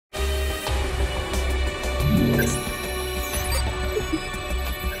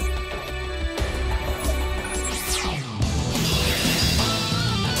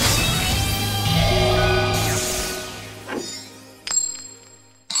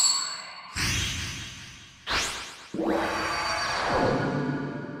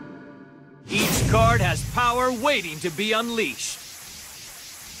has power waiting to be unleashed.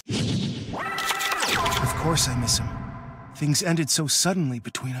 Of course I miss him. Things ended so suddenly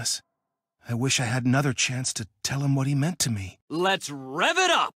between us. I wish I had another chance to tell him what he meant to me. Let's rev it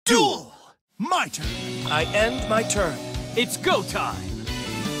up! Duel! My turn. I end my turn. It's go time!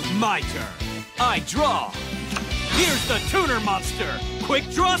 My turn. I draw. Here's the tuner monster! Quick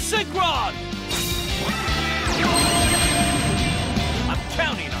draw synchron! I'm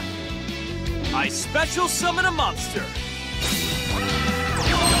counting on you. I special summon a monster.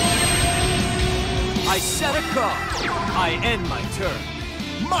 I set a card. I end my turn.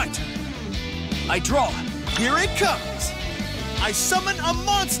 My turn. I draw. Here it comes. I summon a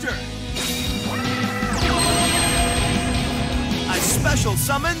monster. I special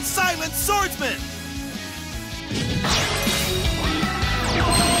summon Silent Swordsman.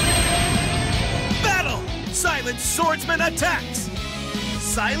 Battle! Silent Swordsman attacks.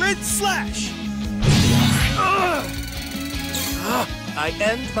 Silent Slash. I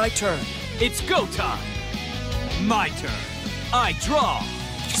end my turn. It's go time. My turn. I draw.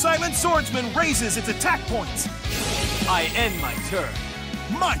 Silent Swordsman raises its attack points. I end my turn.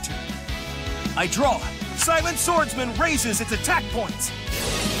 My turn. I draw. Silent Swordsman raises its attack points.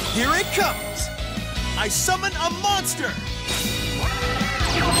 Here it comes. I summon a monster.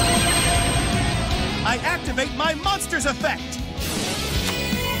 I activate my monster's effect.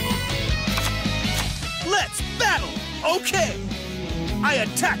 Let's battle. Okay. I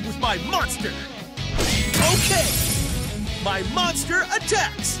attack with my monster. Okay. My monster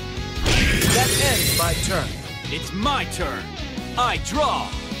attacks. That ends my turn. It's my turn. I draw.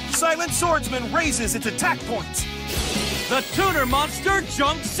 Silent Swordsman raises its attack points. The tuner monster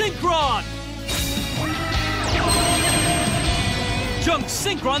Junk Synchron! Junk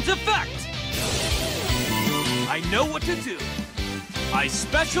Synchron's effect! I know what to do. I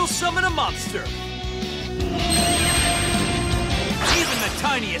special summon a monster. Even the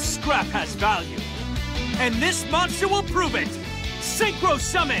tiniest scrap has value. And this monster will prove it! Synchro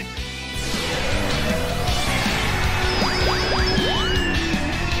Summon!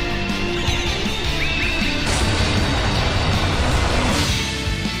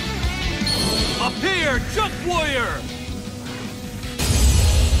 Appear, Junk Warrior!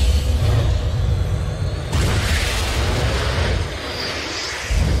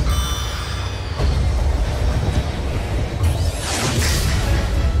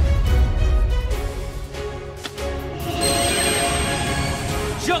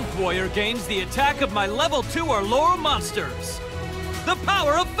 Junk Warrior gains the attack of my level 2 or lower monsters. The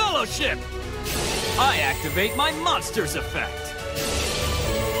power of Fellowship! I activate my monster's effect.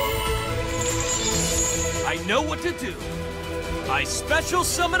 I know what to do. I special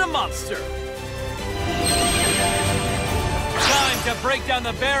summon a monster. Time to break down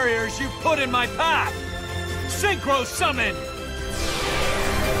the barriers you put in my path. Synchro Summon!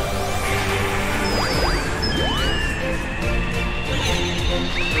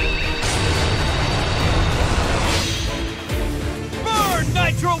 Burn,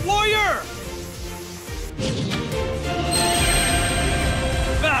 Nitro Warrior!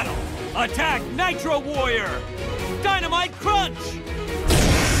 Battle! Attack, Nitro Warrior! Dynamite Crunch!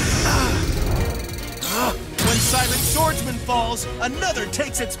 When Silent Swordsman falls, another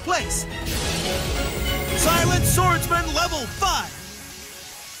takes its place. Silent Swordsman level 5.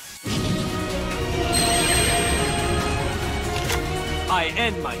 I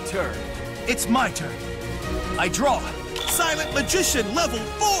end my turn. It's my turn. I draw. Silent Magician level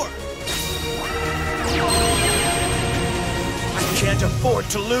 4. I can't afford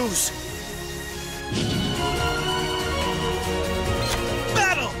to lose.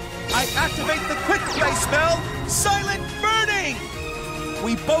 Battle! I activate the quick play spell, Silent Burning!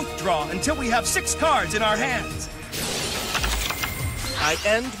 We both draw until we have 6 cards in our hands. I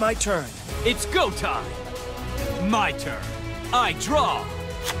end my turn. It's go time. My turn. I draw.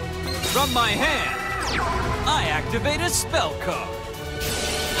 From my hand, I activate a spell card.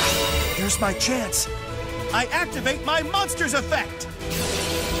 Here's my chance. I activate my monster's effect.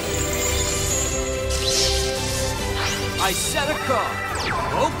 I set a card.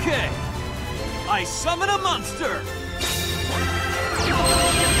 Okay. I summon a monster.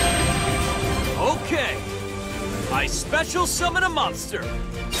 Okay. I special summon a monster.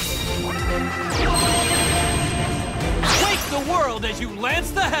 Wake the world as you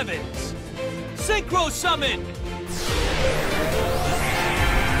lance the heavens. Synchro Summon.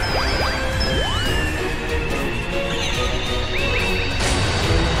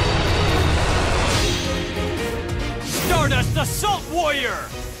 Stardust Assault Warrior!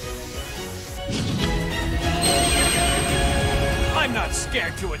 I'm not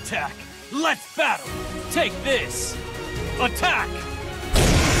scared to attack. Let's battle! Take this! Attack!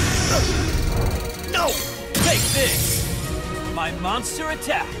 No! Take this! My monster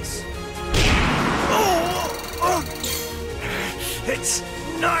attacks! It's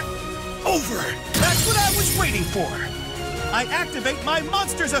not over! That's what I was waiting for! I activate my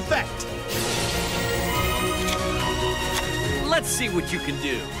monster's effect! Let's see what you can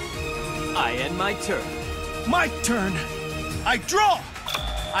do. I end my turn. My turn! I draw!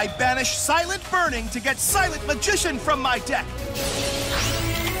 I banish Silent Burning to get Silent Magician from my deck!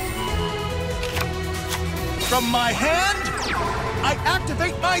 From my hand, I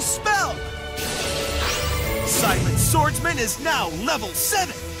activate my spell! Silent Swordsman is now level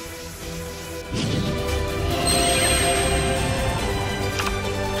 7!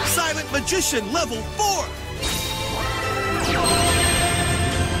 Silent Magician level 4!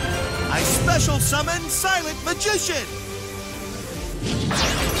 I special summon Silent Magician!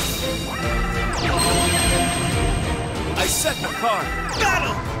 I set the card.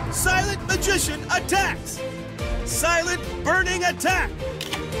 Battle! Silent Magician attacks! Silent Burning attack!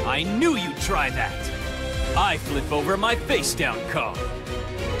 I knew you'd try that. I flip over my face-down card.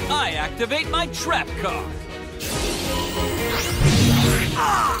 I activate my trap card.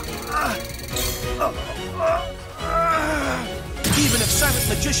 Even if Silent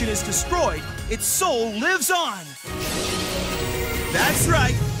Magician is destroyed, its soul lives on! That's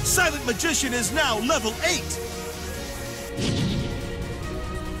right! Silent Magician is now level 8!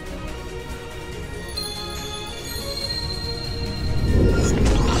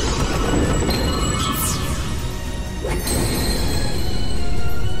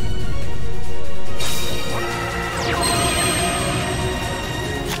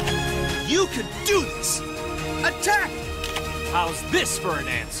 You can do this! Attack! How's this for an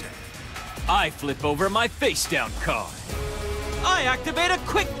answer? I flip over my face-down card. I activate a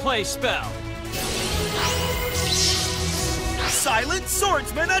quick play spell. Silent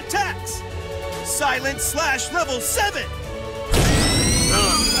Swordsman attacks! Silent Slash level 7!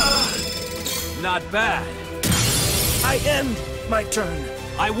 Not bad. I end my turn.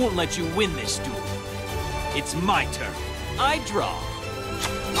 I won't let you win this duel. It's my turn. I draw.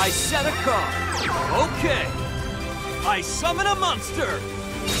 I set a card. Okay. I summon a monster.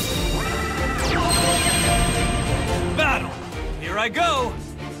 Battle. Here I go.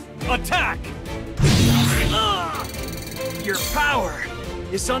 Attack. Your power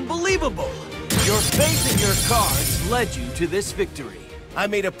is unbelievable. Your faith in your cards led you to this victory. I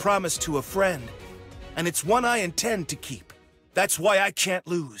made a promise to a friend, and it's one I intend to keep. That's why I can't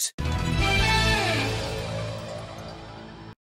lose.